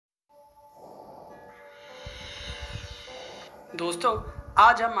दोस्तों,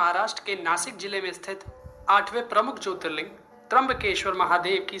 आज हम महाराष्ट्र के नासिक जिले में स्थित 8वें प्रमुख ज्योतिर्लिंग त्र्यंबकेश्वर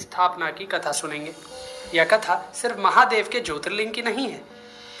महादेव की स्थापना की कथा सुनेंगे। यह कथा सिर्फ महादेव के ज्योतिर्लिंग की नहीं है,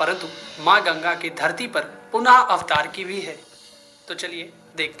 परंतु माँ गंगा की धरती पर पुनः अवतार की भी है। तो चलिए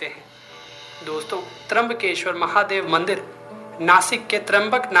देखते हैं। दोस्तों, त्र्यंबकेश्वर महादेव मंदिर नासिक के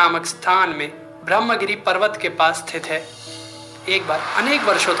त्र्यंबक नामक स्थान में ब्रह्मगिरी पर्वत के पास स्थित है। एक बार अनेक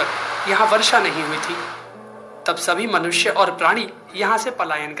वर्षों तक यहाँ वर्षा नहीं हुई थी। तब सभी मनुष्य और प्राणी यहाँ से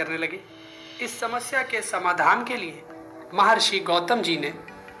पलायन करने लगे। इस समस्या के समाधान के लिए महर्षि गौतम जी ने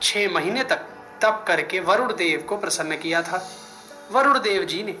 6 महीने तक तप करके वरुण देव को प्रसन्न किया था। वरुण देव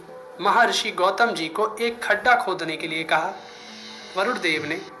जी ने महर्षि गौतम जी को एक खड्डा खोदने के लिए कहा। वरुण देव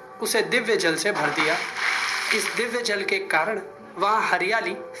ने उसे दिव्य जल से भर दिया। इस दिव्य जल के कारण वहाँ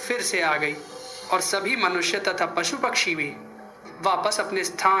हरियाली फिर से आ गई और सभी मनुष्य तथा पशु पक्षी भी वापस अपने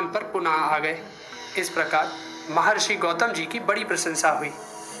स्थान पर पुनः आ गए। इस प्रकार महर्षि गौतम जी की बड़ी प्रशंसा हुई।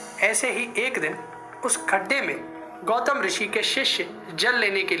 ऐसे ही एक दिन उस खड्डे में गौतम ऋषि के शिष्य जल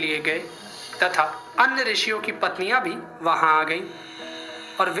लेने के लिए गए तथा अन्य ऋषियों की पत्नियां भी वहां आ गईं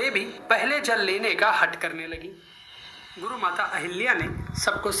और वे भी पहले जल लेने का हठ करने लगी। गुरु माता अहिल्या ने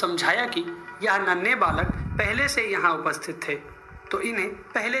सबको समझाया कि यह नन्हे बालक पहले से यहाँ उपस्थित थे, तो इन्हें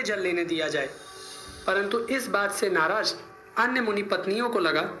पहले जल लेने दिया जाए। परंतु इस बात से नाराज अन्य मुनि पत्नियों को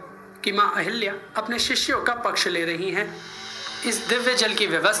लगा कि माँ अहिल्या अपने शिष्यों का पक्ष ले रही हैं। इस दिव्य जल की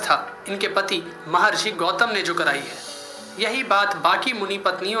व्यवस्था इनके पति महर्षि गौतम ने जो कराई है, यही बात बाकी मुनि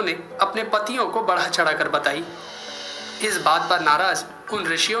पत्नियों ने अपने पतियों को बढ़ा चढ़ा कर बताई। इस बात पर नाराज उन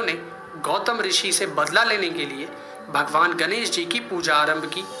ऋषियों ने गौतम ऋषि से बदला लेने के लिए भगवान गणेश जी की पूजा आरंभ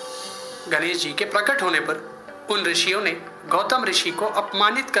की। गणेश जी के प्रकट होने पर उन ऋषियों ने गौतम ऋषि को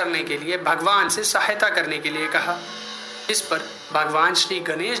अपमानित करने के लिए भगवान से सहायता करने के लिए कहा। इस पर भगवान श्री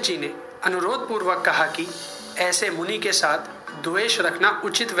गणेश जी ने अनुरोध पूर्वक कहा कि ऐसे मुनि के साथ द्वेष रखना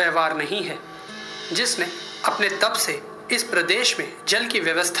उचित व्यवहार नहीं है, जिसने अपने तप से इस प्रदेश में जल की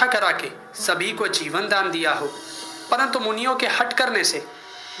व्यवस्था करा के सभी को जीवन दान दिया हो। परंतु मुनियों के हट करने से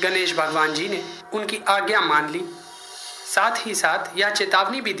गणेश भगवान जी ने उनकी आज्ञा मान ली। साथ ही साथ यह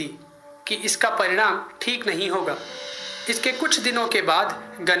चेतावनी भी दी कि इसका परिणाम ठीक नहीं होगा। इसके कुछ दिनों के बाद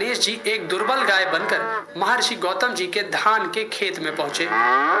गणेश जी एक दुर्बल गाय बनकर महर्षि गौतम जी के धान के खेत में पहुंचे।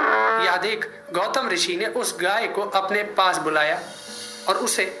 यह देख गौतम ऋषि ने उस गाय को अपने पास बुलाया और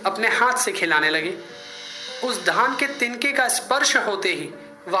उसे अपने हाथ से खिलाने लगे। उस धान के तिनके का स्पर्श होते ही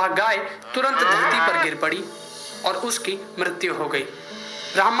वह गाय तुरंत धरती पर गिर पड़ी और उसकी मृत्यु हो गई।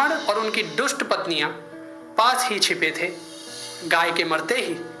 ब्राह्मण और उनकी दुष्ट पत्नियां पास ही छिपे थे। गाय के मरते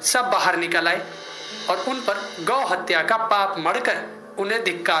ही सब बाहर निकल आए और उन पर गौ हत्या का पाप मढ़कर उन्हें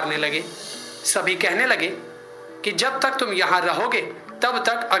धिक्कारने लगे। सभी कहने लगे कि जब तक तुम यहाँ रहोगे तब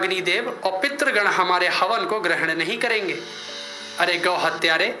तक अग्निदेव और पितृगण हमारे हवन को ग्रहण नहीं करेंगे। अरे गौ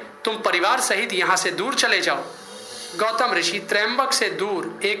हत्यारे, तुम परिवार सहित यहाँ से दूर चले जाओ। गौतम ऋषि त्रयंबक से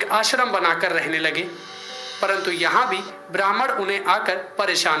दूर एक आश्रम बनाकर रहने लगे, परंतु यहाँ भी ब्राह्मण उन्हें आकर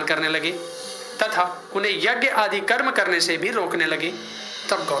परेशान करने लगे तथा उन्हें यज्ञ आदि कर्म करने से भी रोकने लगे।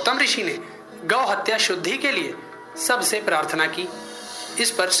 तब गौतम ऋषि ने गौ हत्या शुद्धि के लिए सबसे प्रार्थना की।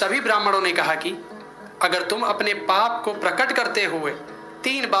 इस पर सभी ब्राह्मणों ने कहा कि अगर तुम अपने पाप को प्रकट करते हुए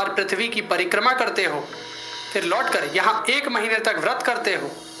 3 बार पृथ्वी की परिक्रमा करते हो, फिर लौटकर यहाँ 1 महीने तक व्रत करते हो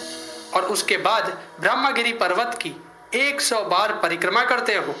और उसके बाद ब्रह्मगिरी पर्वत की 100 बार परिक्रमा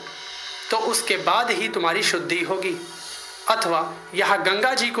करते हो, तो उसके बाद ही तुम्हारी शुद्धि होगी। अथवा यहाँ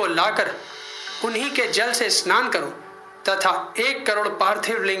गंगा जी को लाकर उन्हीं के जल से स्नान करो तथा 1 करोड़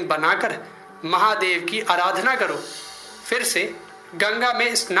पार्थिव लिंग बनाकर महादेव की आराधना करो। फिर से गंगा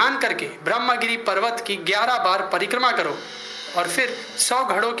में स्नान करके ब्रह्मगिरी पर्वत की 11 बार परिक्रमा करो और फिर 100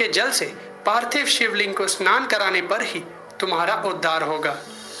 घड़ों के जल से पार्थिव शिवलिंग को स्नान कराने पर ही तुम्हारा उद्धार होगा।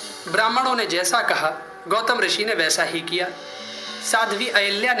 ब्राह्मणों ने जैसा कहा, गौतम ऋषि ने वैसा ही किया। साध्वी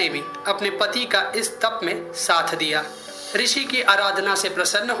अहिल्या ने भी अपने पति का इस तप में साथ दिया। ऋषि की आराधना से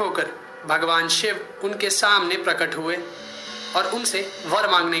प्रसन्न होकर भगवान शिव उनके सामने प्रकट हुए और उनसे वर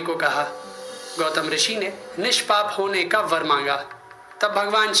मांगने को कहा। गौतम ऋषि ने निष्पाप होने का वर मांगा। तब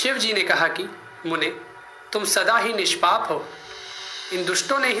भगवान शिव जी ने कहा कि मुने, तुम सदा ही निष्पाप हो। इन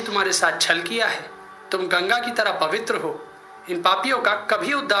दुष्टों ने ही तुम्हारे साथ छल किया है। तुम गंगा की तरह पवित्र हो। इन पापियों का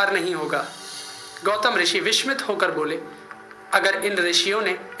कभी उद्धार नहीं होगा। गौतम ऋषि विस्मित होकर बोले, अगर इन ऋषियों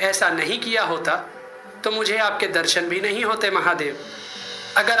ने ऐसा नहीं किया होता तो मुझे आपके दर्शन भी नहीं होते महादेव।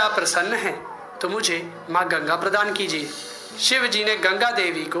 अगर आप प्रसन्न हैं तो मुझे माँ गंगा प्रदान कीजिए। शिव जी ने गंगा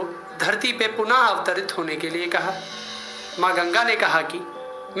देवी को धरती पे पुनः अवतरित होने के लिए कहा। माँ गंगा ने कहा कि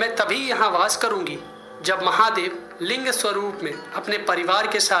मैं तभी यहाँ वास करूंगी जब महादेव लिंग स्वरूप में अपने परिवार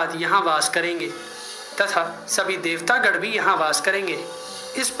के साथ यहाँ वास करेंगे। तथा सभी देवतागण भी यहाँ वास करेंगे।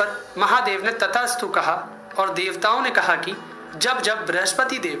 इस पर महादेव ने तथास्तु कहा और देवताओं ने कहा कि जब जब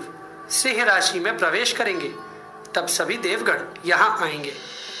बृहस्पति देव सिंह राशि में प्रवेश करेंगे तब सभी देवगण यहाँ आएंगे।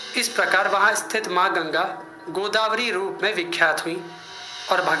 इस प्रकार वहां स्थित माँ गंगा गोदावरी रूप में विख्यात हुई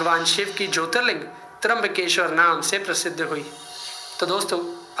और भगवान शिव की ज्योतिर्लिंग त्र्यंबकेश्वर नाम से प्रसिद्ध हुई। तो दोस्तों,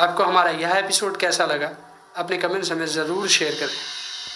 आपको हमारा यह एपिसोड कैसा लगा? अपने कमेंट्स हमें ज़रूर शेयर करें।